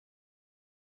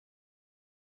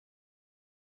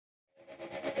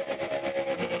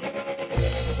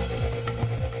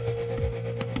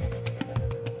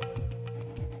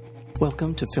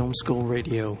Welcome to Film School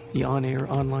Radio, the on-air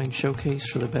online showcase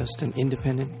for the best in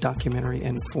independent documentary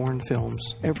and foreign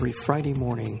films, every Friday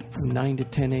morning from 9 to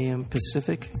 10 a.m.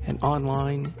 Pacific and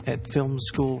online at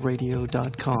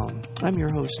filmschoolradio.com. I'm your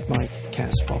host, Mike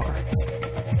Kaspar.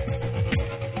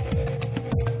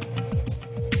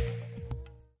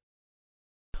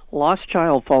 Lost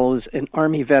Child follows an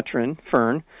Army veteran,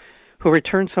 Fern, who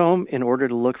returns home in order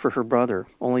to look for her brother,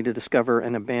 only to discover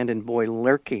an abandoned boy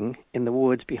lurking in the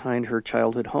woods behind her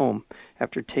childhood home.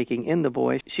 After taking in the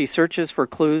boy, she searches for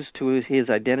clues to his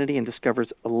identity and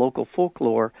discovers a local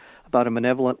folklore about a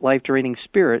malevolent, life-draining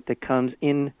spirit that comes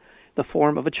in the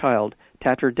form of a child,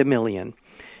 Tatterdemalion.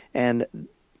 And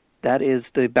that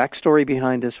is the backstory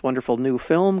behind this wonderful new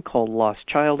film called Lost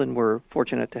Child, and we're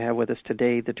fortunate to have with us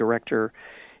today the director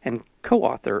and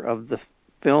co-author of the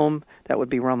film, that would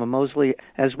be Rama Mosley,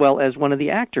 as well as one of the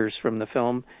actors from the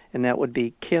film, and that would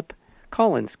be Kip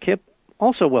Collins. Kip,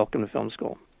 also welcome to Film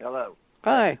School. Hello.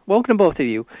 Hi, welcome to both of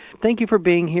you. Thank you for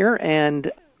being here,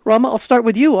 and Rama, I'll start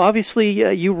with you. Obviously,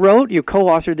 you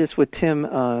co-authored this with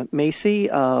Tim Macy.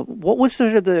 What was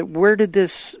where did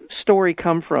this story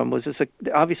come from? Was this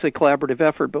obviously a collaborative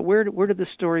effort, but where did the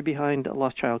story behind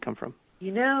Lost Child come from?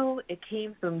 You know, it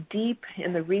came from deep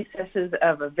in the recesses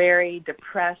of a very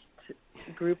depressed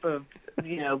group of,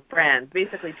 friends.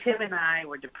 Basically, Tim and I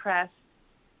were depressed.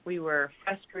 We were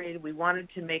frustrated. We wanted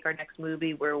to make our next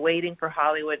movie. We were waiting for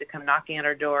Hollywood to come knocking at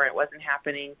our door. It wasn't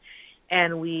happening.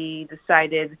 And we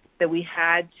decided that we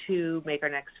had to make our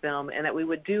next film and that we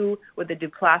would do what the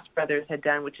Duplass brothers had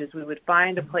done, which is we would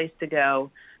find a place to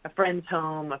go, a friend's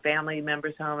home, a family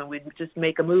member's home, and we'd just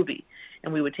make a movie.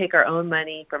 And we would take our own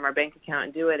money from our bank account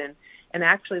and do it. And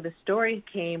actually the story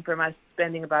came from us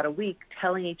spending about a week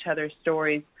telling each other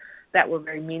stories that were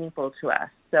very meaningful to us.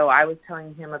 So I was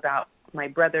telling him about my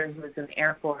brother who was in the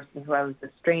Air Force and who I was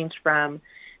estranged from,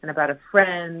 and about a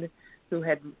friend who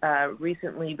had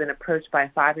recently been approached by a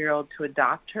 5-year-old to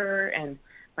adopt her, and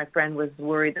my friend was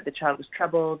worried that the child was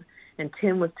troubled. And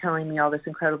Tim was telling me all this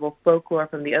incredible folklore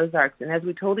from the Ozarks. And as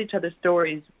we told each other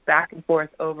stories back and forth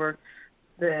over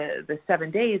the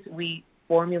 7 days, we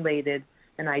formulated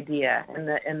an idea. And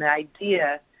the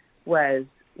idea was,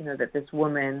 that this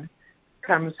woman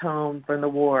comes home from the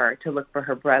war to look for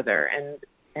her brother.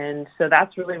 And so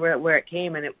that's really where it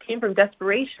came. And it came from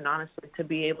desperation, honestly, to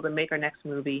be able to make our next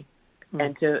movie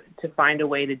and to find a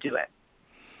way to do it.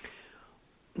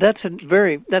 That's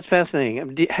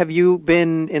fascinating. Have you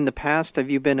been in the past? Have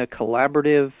you been a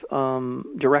collaborative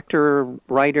director,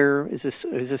 writer? Is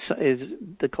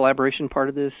the collaboration part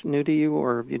of this new to you,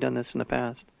 or have you done this in the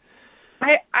past?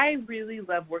 I really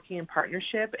love working in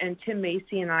partnership, and Tim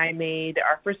Macy and I made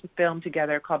our first film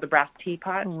together called The Brass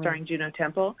Teapot, starring Juno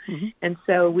Temple. Mm-hmm. And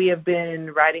so we have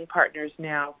been writing partners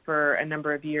now for a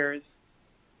number of years.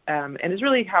 And it's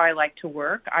really how I like to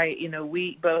work.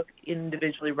 We both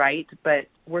individually write, but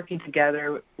working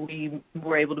together, we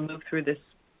were able to move through this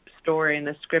story and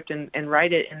the script and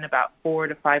write it in about 4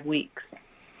 to 5 weeks.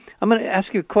 I'm going to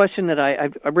ask you a question that I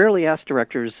rarely ask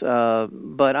directors,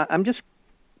 but I'm just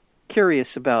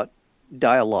curious about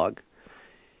dialogue.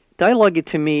 Dialogue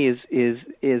to me is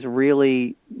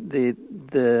really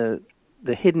the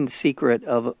hidden secret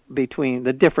between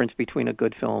the difference between a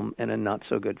good film and a not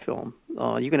so good film.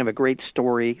 You can have a great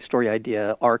story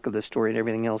idea, arc of the story, and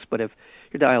everything else, but if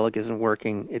your dialogue isn't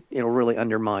working, it'll really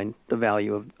undermine the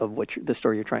value of the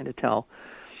story you're trying to tell.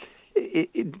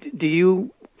 Do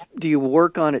you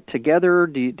work on it together?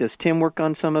 Does Tim work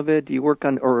on some of it? Do you work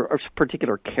on or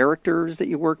particular characters that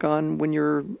you work on when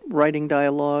you're writing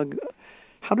dialogue?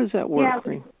 How does that work?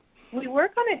 Yeah, we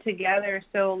work on it together.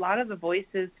 So a lot of the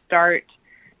voices start.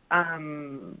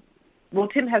 Tim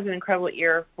has an incredible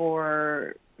ear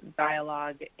for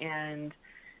dialogue, and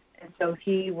so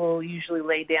he will usually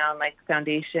lay down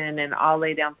foundation, and I'll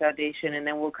lay down foundation, and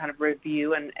then we'll kind of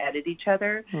review and edit each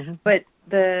other. Mm-hmm. But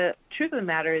the truth of the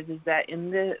matter is that in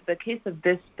the case of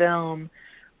this film,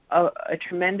 a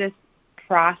tremendous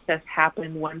process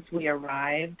happened once we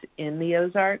arrived in the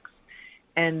Ozarks,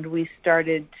 and we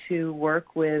started to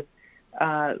work with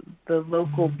the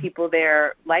local people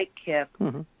there, like Kip,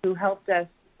 who helped us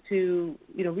to,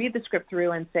 read the script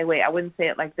through and say, wait, I wouldn't say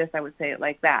it like this, I would say it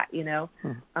like that,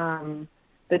 The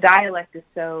dialect is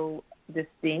so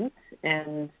distinct,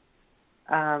 and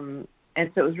so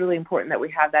it was really important that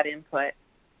we have that input,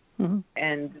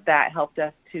 and that helped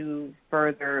us to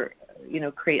further,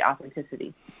 create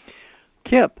authenticity.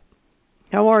 Kip,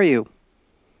 how are you?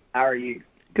 How are you?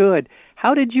 Good.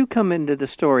 How did you come into the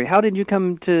story? How did you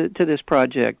come to this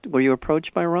project? Were you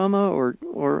approached by Rama,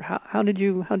 or how did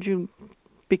you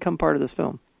become part of this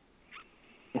film?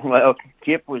 Well,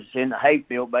 Kip was in the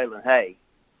hayfield baling hay.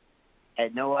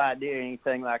 Had no idea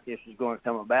anything like this was going to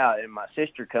come about, and my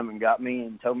sister come and got me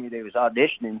and told me they was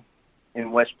auditioning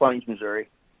in West Plains, Missouri.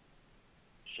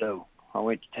 So I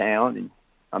went to town and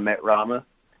I met Rama,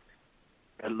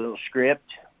 got a little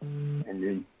script, and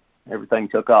then everything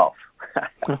took off.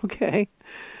 Okay.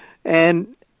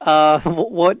 And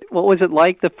what was it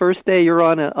like the first day you're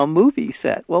on a movie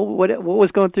set? Well, what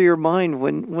was going through your mind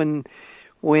when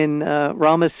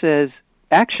Rama says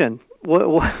action? What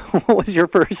was your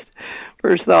first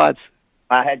thoughts?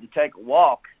 I had to take a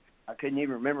walk. I couldn't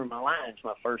even remember my lines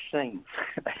my first scene.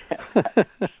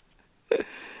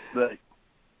 But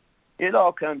it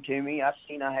all come to me. I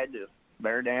seen I had to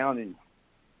bear down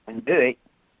and do it.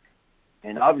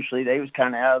 And obviously they was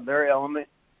kind of out of their element,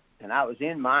 and I was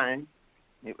in mine.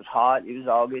 It was hot. It was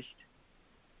August.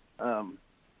 I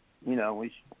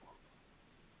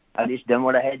just done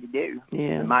what I had to do.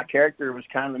 Yeah. And my character was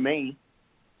kind of me.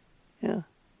 Yeah.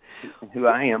 Who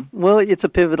I am. Well, it's a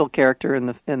pivotal character in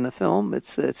the film.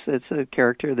 It's a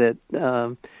character that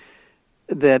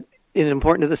that is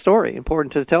important to the story,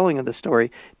 important to the telling of the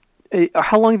story.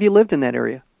 How long have you lived in that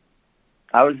area?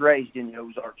 I was raised in the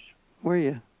Ozarks. Were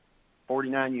you?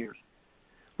 49 years.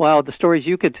 Wow, the stories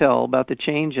you could tell about the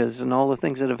changes and all the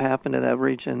things that have happened to that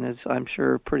region is, I'm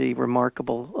sure, pretty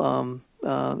remarkable.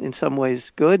 In some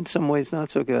ways good, in some ways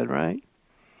not so good, right?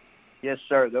 Yes,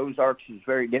 sir. The Ozarks is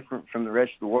very different from the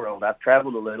rest of the world. I've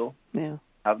traveled a little. Yeah.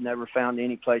 I've never found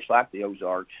any place like the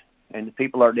Ozarks. And the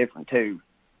people are different, too.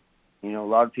 A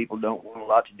lot of people don't want a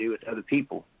lot to do with other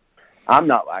people. I'm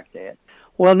not like that.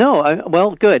 Well, no.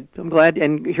 Well, good. I'm glad.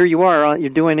 And here you are.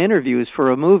 You're doing interviews for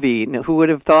a movie. Now, who would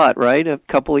have thought, right, a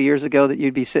couple of years ago that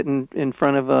you'd be sitting in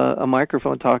front of a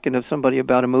microphone talking to somebody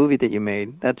about a movie that you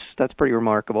made? That's pretty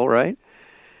remarkable, right?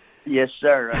 Yes,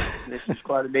 sir. This is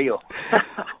quite a deal.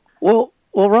 Well,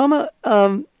 Rama,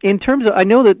 in terms of, I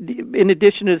know that in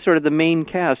addition to sort of the main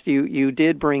cast, you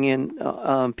did bring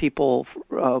in people,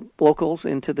 locals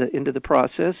into the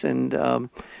process, and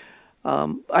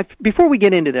before we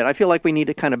get into that, I feel like we need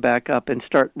to kind of back up and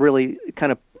start really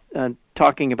kind of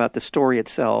talking about the story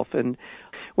itself. And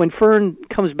when Fern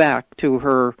comes back to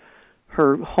her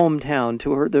hometown,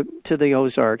 to the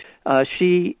Ozarks,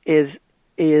 she is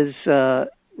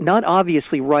not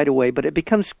obviously right away, but it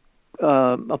becomes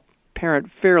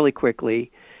apparent fairly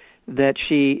quickly that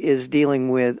she is dealing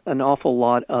with an awful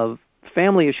lot of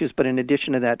family issues, but in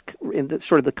addition to that,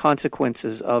 sort of the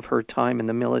consequences of her time in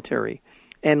the military.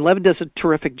 And Levin does a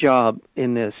terrific job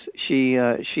in this. She's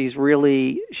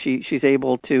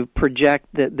able to project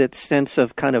that sense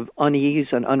of kind of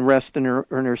unease and unrest in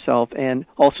herself, and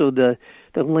also the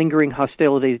lingering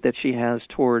hostility that she has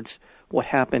towards what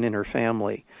happened in her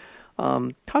family.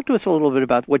 Talk to us a little bit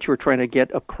about what you were trying to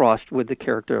get across with the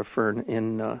character of Fern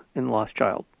in Lost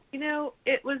Child.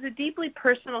 It was a deeply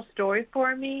personal story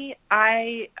for me.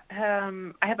 I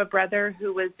have a brother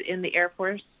who was in the Air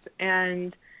Force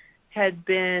and had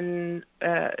been,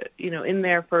 in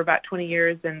there for about 20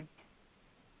 years, and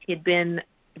he'd been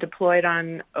deployed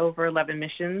on over 11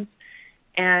 missions,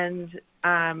 and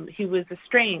he was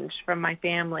estranged from my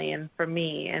family and from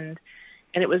me, and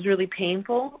it was really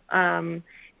painful.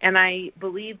 And I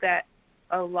believe that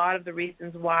a lot of the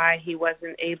reasons why he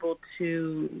wasn't able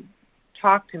to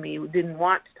talk to me, didn't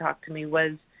want to talk to me,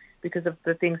 was because of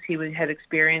the things he had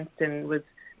experienced and was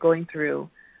going through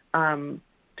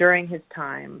during his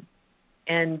time.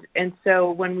 And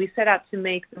so when we set out to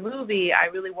make the movie, I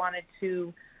really wanted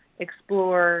to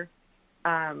explore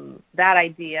that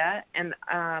idea,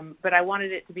 but I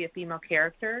wanted it to be a female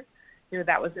character.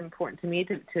 That was important to me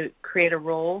to create a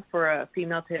role for a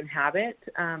female to inhabit,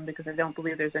 because I don't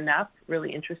believe there's enough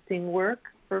really interesting work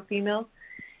for females.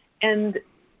 And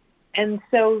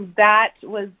so that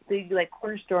was the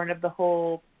cornerstone of the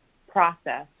whole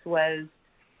process, was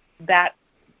that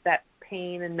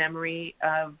pain and memory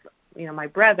of my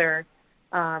brother,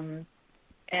 and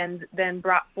then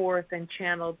brought forth and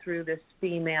channeled through this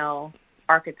female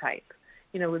archetype.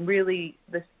 And really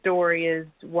the story is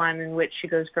one in which she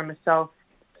goes from a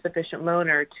self-sufficient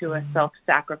loner to a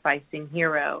self-sacrificing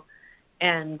hero.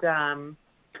 And that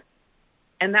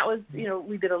was,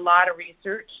 we did a lot of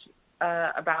research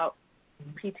about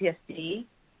PTSD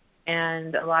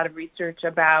and a lot of research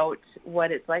about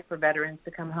what it's like for veterans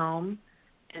to come home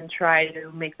and try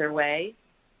to make their way.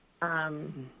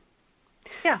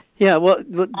 Yeah. Well,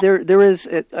 there is,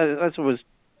 as I was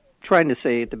trying to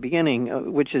say at the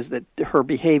beginning, which is that her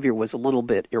behavior was a little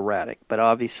bit erratic, but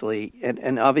obviously,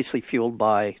 and obviously fueled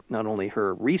by not only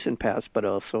her recent past, but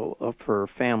also of her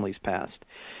family's past.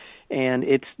 And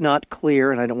it's not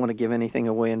clear, and I don't want to give anything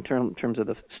away in terms of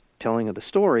the telling of the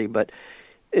story, but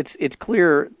it's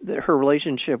clear that her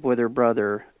relationship with her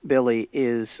brother Billy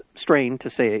is strained,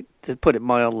 to put it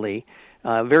mildly,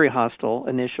 very hostile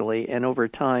initially, and over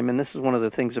time. And this is one of the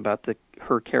things about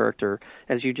her character,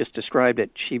 as you just described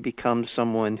it. She becomes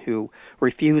someone who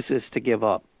refuses to give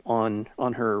up on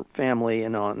her family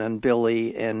and on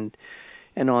Billy and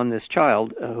on this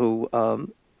child who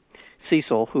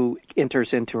Cecil, who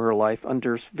enters into her life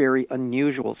under very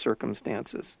unusual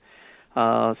circumstances.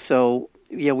 So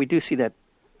yeah, we do see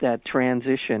that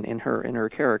transition in her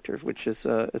characters, which is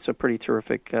it's a pretty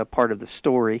terrific part of the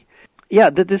story. Yeah,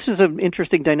 this is an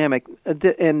interesting dynamic,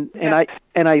 and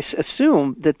I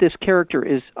assume that this character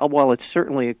is, while it's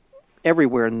certainly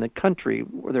everywhere in the country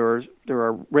where there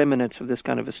are remnants of this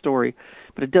kind of a story,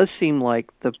 but it does seem like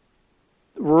the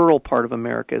rural part of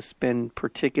America has been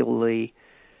particularly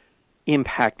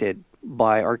impacted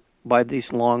by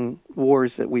these long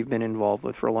wars that we've been involved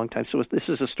with for a long time. So this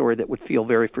is a story that would feel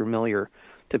very familiar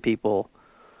to people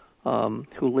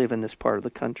who live in this part of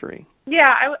the country. Yeah,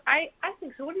 I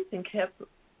think so. What do you think, Kip?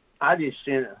 I just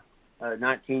sent a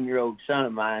 19-year-old son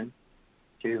of mine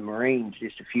to the Marines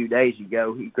just a few days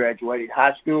ago. He graduated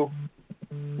high school.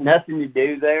 Nothing to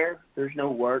do there. There's no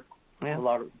work. Yeah. A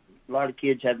lot of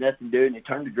kids have nothing to do, and they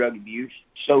turn to drug abuse.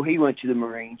 So he went to the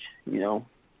Marines, Yeah.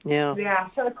 Yeah,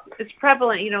 so it's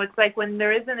prevalent. It's like when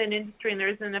there isn't an industry and there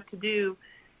isn't enough to do,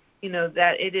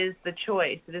 that it is the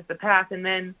choice, it is the path. And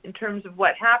then in terms of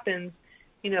what happens,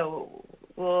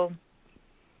 we'll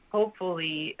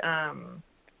hopefully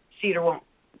Cedar won't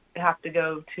have to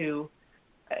go to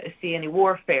see any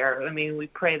warfare. I mean, we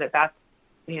pray that's,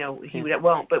 he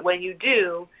won't. But when you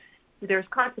do, there's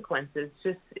consequences,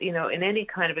 just, in any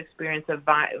kind of experience of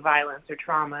violence or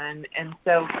trauma. And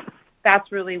so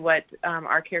that's really what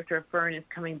our character of Fern is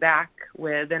coming back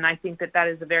with. And I think that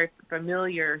is a very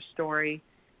familiar story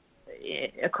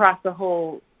across the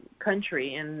whole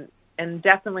country. And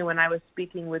definitely when I was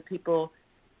speaking with people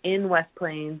in West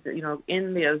Plains,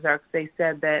 in the Ozarks, they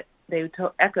said that they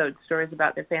echoed stories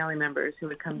about their family members who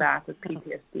would come back with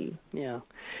PTSD. Yeah.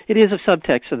 It is a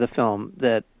subtext of the film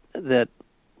that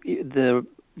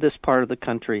this part of the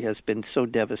country has been so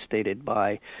devastated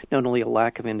by not only a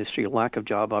lack of industry, a lack of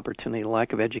job opportunity, a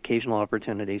lack of educational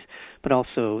opportunities, but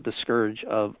also the scourge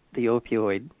of the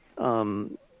opioid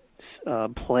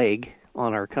plague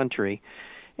on our country,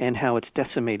 and how it's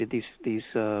decimated these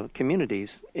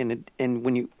communities. And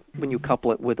when you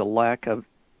couple it with a lack of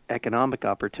economic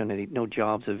opportunity, no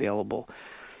jobs available,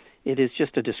 it is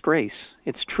just a disgrace.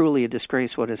 It's truly a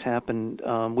disgrace what has happened.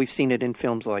 We've seen it in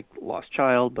films like Lost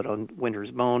Child, but on Winter's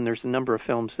Bone, there's a number of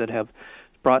films that have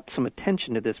brought some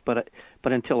attention to this, but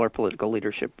until our political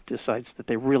leadership decides that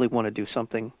they really want to do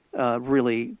something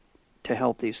really to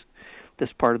help this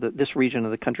part of this region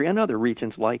of the country and other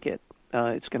regions like it,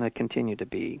 it's going to continue to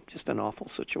be just an awful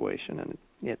situation.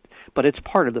 But it's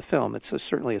part of the film. It's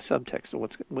certainly a subtext of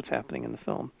what's happening in the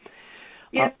film.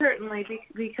 Yeah, certainly,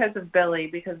 because of Billy,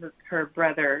 because of her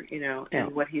brother,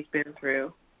 and what he's been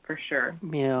through, for sure.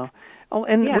 Yeah. Oh,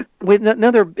 and with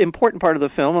another important part of the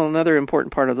film, another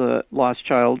important part of The Lost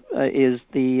Child is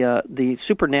the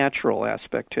supernatural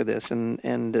aspect to this,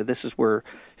 and this is where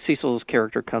Cecil's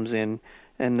character comes in,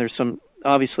 and there's some,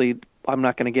 obviously, I'm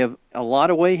not going to give a lot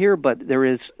away here, but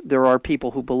there are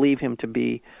people who believe him to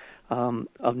be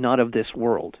not of this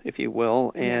world, if you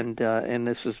will, and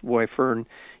this is why Fern,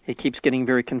 it keeps getting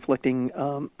very conflicting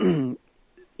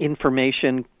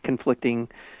information, conflicting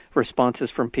responses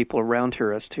from people around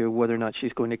her as to whether or not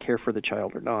she's going to care for the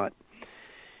child or not.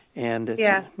 And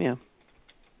it's,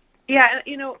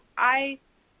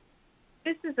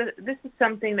 this is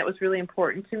something that was really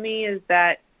important to me, is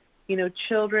that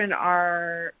children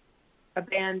are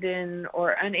abandoned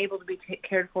or unable to be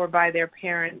cared for by their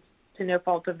parents to no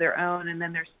fault of their own, and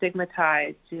then they're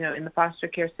stigmatized, in the foster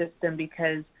care system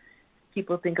because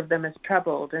people think of them as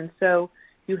troubled. And so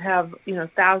you have,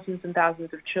 thousands and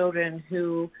thousands of children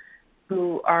who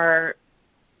are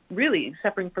really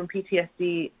suffering from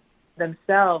PTSD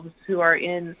themselves, who are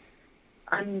in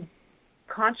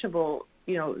unconscionable,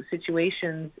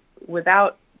 situations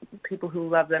without people who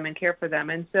love them and care for them.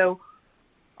 And so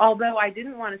although I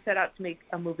didn't want to set out to make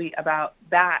a movie about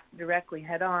that directly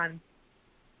head on,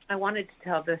 I wanted to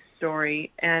tell this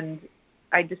story, and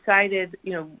I decided,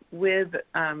 with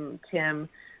Tim,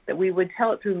 that we would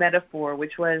tell it through metaphor,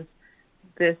 which was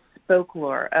this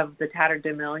folklore of the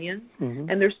Tatterdemalions. Mm-hmm.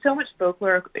 And there's so much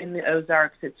folklore in the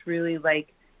Ozarks. It's really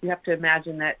like, you have to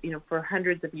imagine that, for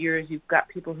hundreds of years, you've got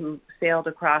people who sailed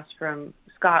across from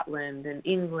Scotland and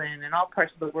England and all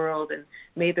parts of the world, and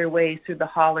made their way through the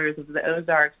hollers of the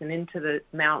Ozarks and into the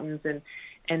mountains,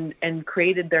 and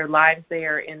created their lives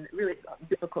there in really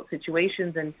difficult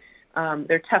situations. And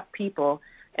they're tough people.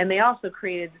 And they also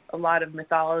created a lot of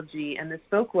mythology, and this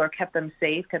folklore kept them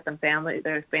safe, kept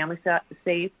their family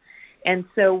safe. And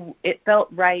so it felt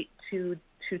right to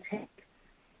take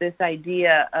this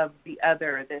idea of the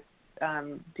other, this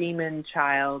demon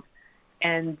child,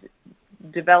 and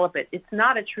develop it. It's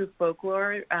not a true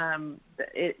folklore.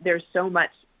 There's so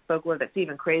much folklore that's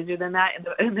even crazier than that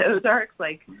in the Ozarks,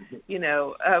 but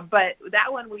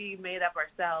that one we made up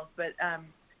ourselves. But,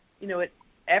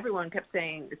 everyone kept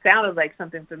saying it sounded like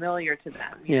something familiar to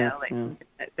them,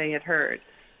 that they had heard.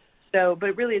 So,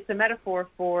 but really it's a metaphor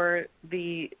for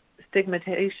the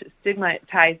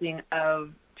stigmatizing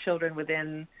of children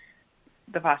within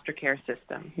the foster care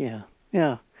system.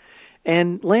 Yeah.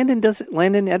 And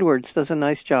Landon Edwards does a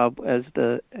nice job as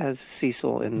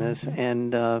Cecil in this,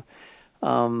 and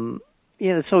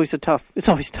it's always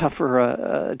tough for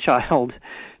a child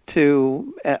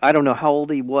to. I don't know how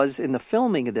old he was in the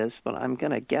filming of this, but I'm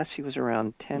gonna guess he was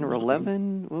around 10 or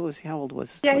 11. What was he? How old was?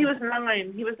 Yeah, he was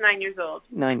 9. He was 9 years old.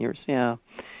 9 years, yeah.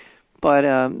 But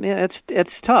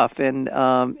it's tough,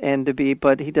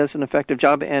 but he does an effective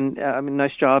job, and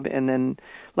nice job. And then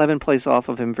Levin plays off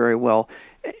of him very well.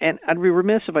 And I'd be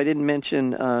remiss if I didn't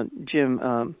mention Jim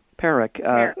Perrick,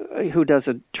 who does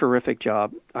a terrific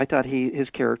job. I thought his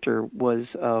character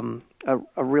was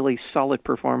a really solid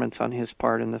performance on his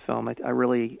part in the film. I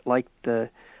really liked the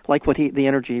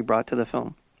energy he brought to the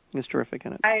film. He was terrific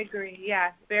in it. I agree.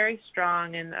 Yeah, very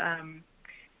strong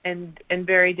and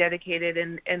very dedicated,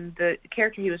 and the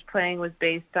character he was playing was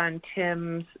based on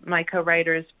Tim's, my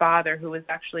co-writer's father, who was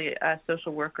actually a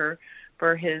social worker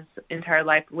for his entire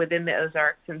life within the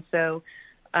Ozarks, and so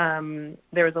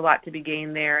there was a lot to be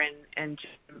gained there, and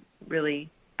Jim really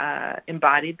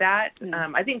embodied that.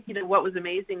 I think what was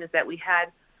amazing is that we had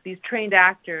these trained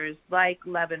actors like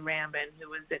Levin Rambin, who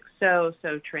was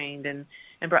so trained and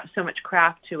brought so much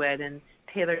craft to it, and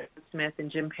Taylor Smith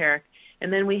and Jim Perrick,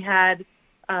 and then we had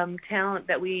talent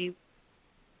that we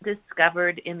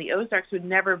discovered in the Ozarks who'd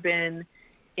never been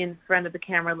in front of the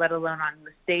camera, let alone on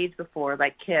the stage before,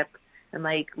 like Kip and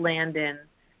like Landon,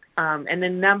 and a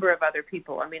number of other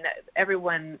people. I mean,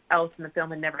 everyone else in the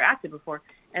film had never acted before,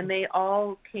 and they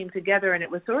all came together, and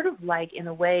it was sort of like, in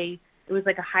a way, it was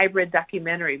like a hybrid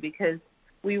documentary, because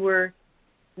we were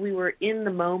in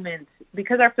the moment,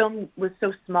 because our film was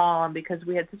so small and because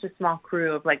we had such a small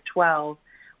crew of like 12,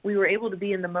 we were able to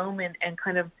be in the moment and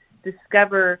kind of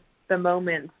discover the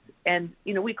moments. And,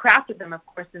 we crafted them, of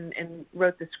course, and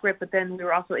wrote the script, but then we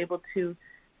were also able to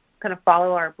kind of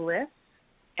follow our bliss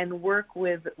and work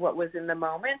with what was in the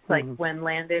moment, like when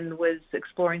Landon was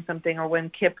exploring something, or when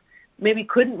Kip maybe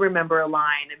couldn't remember a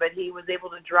line, but he was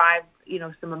able to drive,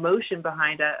 some emotion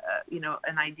behind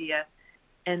an idea.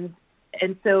 And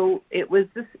so it was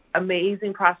this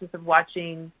amazing process of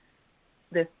watching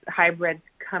this hybrid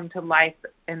come to life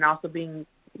and also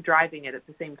driving it at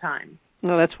the same time.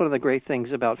 No, that's one of the great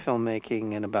things about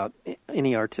filmmaking and about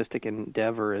any artistic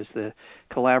endeavor, is the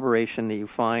collaboration that you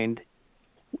find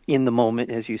in the moment,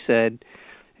 as you said,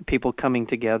 people coming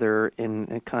together in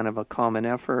a kind of a common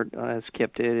effort, as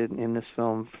Kip did in this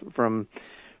film, from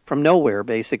nowhere,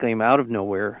 basically, out of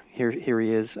nowhere. Here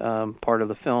he is, part of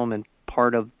the film, and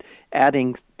part of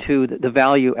adding to the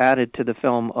value added to the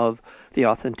film of the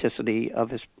authenticity of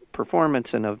his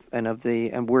performance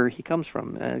and where he comes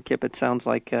from. Kip, it sounds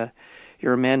like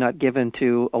you're a man not given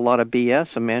to a lot of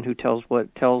BS, a man who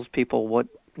tells people what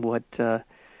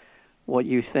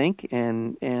you think,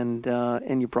 and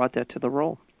you brought that to the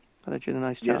role. I thought you did a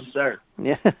nice job. Yes, sir.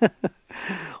 Yeah.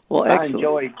 Well,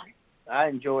 excellent. I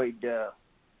enjoyed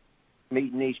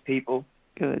meeting these people.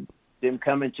 Good. Them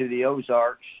coming to the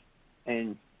Ozarks,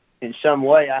 and in some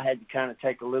way I had to kind of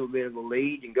take a little bit of a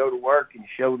lead and go to work and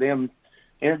show them,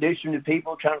 introduce them to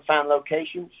people, trying to find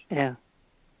locations. Yeah.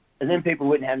 And then people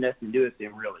wouldn't have nothing to do with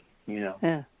them, really.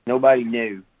 Yeah. Nobody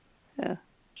knew. Yeah.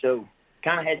 So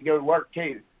kind of had to go to work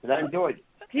too, but I enjoyed it.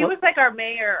 He was like our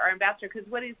mayor, our ambassador, because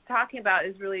what he's talking about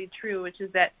is really true, which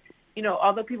is that,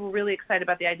 although people were really excited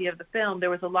about the idea of the film, there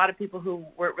was a lot of people who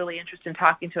weren't really interested in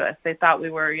talking to us. They thought we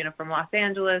were, from Los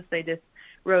Angeles. They just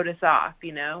wrote us off,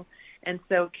 And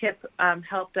so Kip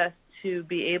helped us to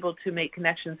be able to make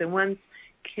connections. And once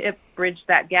Kip bridged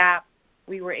that gap,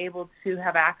 we were able to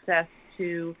have access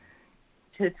to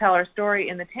tell our story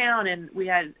in the town. And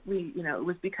it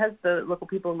was because the local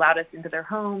people allowed us into their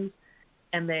homes,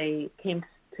 and they came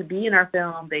to be in our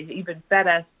film. They even fed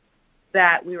us,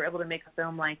 that we were able to make a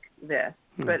film like this.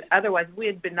 But otherwise, if we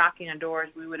had been knocking on doors,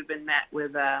 we would have been met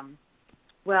with,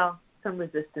 some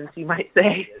resistance, you might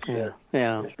say. Yeah.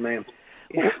 Yes, ma'am.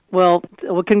 Well,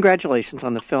 congratulations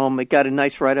on the film. It got a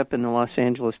nice write-up in the Los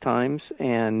Angeles Times,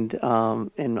 and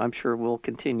I'm sure we'll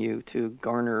continue to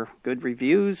garner good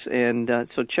reviews. And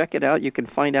so check it out. You can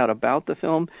find out about the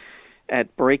film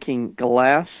at Breaking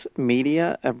Glass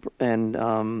Media, and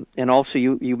also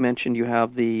you mentioned you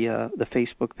have the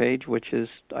Facebook page, which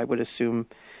is, I would assume,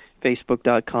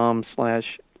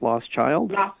 facebook.com/Lost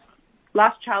Child.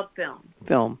 Lost Child Film.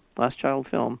 Lost Child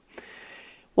Film.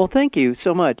 Well, thank you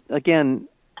so much. Again,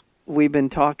 we've been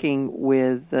talking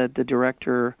with the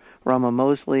director, Rama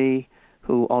Mosley,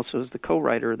 who also is the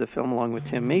co-writer of the film along with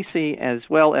Tim Macy, as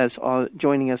well as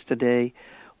joining us today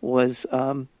was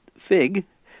Fig,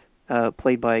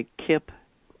 played by Kip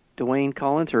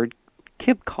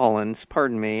Collins,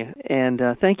 pardon me.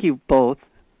 And thank you both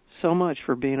so much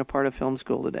for being a part of Film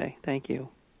School today. Thank you.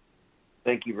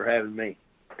 Thank you for having me.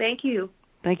 Thank you.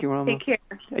 Thank you, Rama. Take care.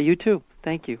 You too.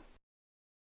 Thank you.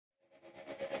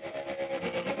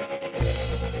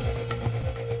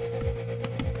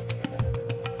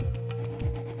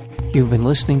 You've been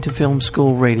listening to Film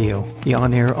School Radio, the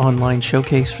on-air online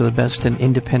showcase for the best in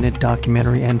independent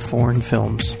documentary and foreign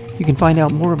films. You can find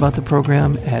out more about the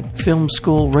program at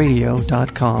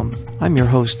filmschoolradio.com. I'm your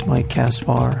host, Mike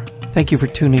Kaspar. Thank you for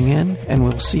tuning in, and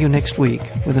we'll see you next week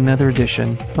with another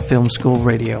edition of Film School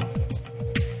Radio.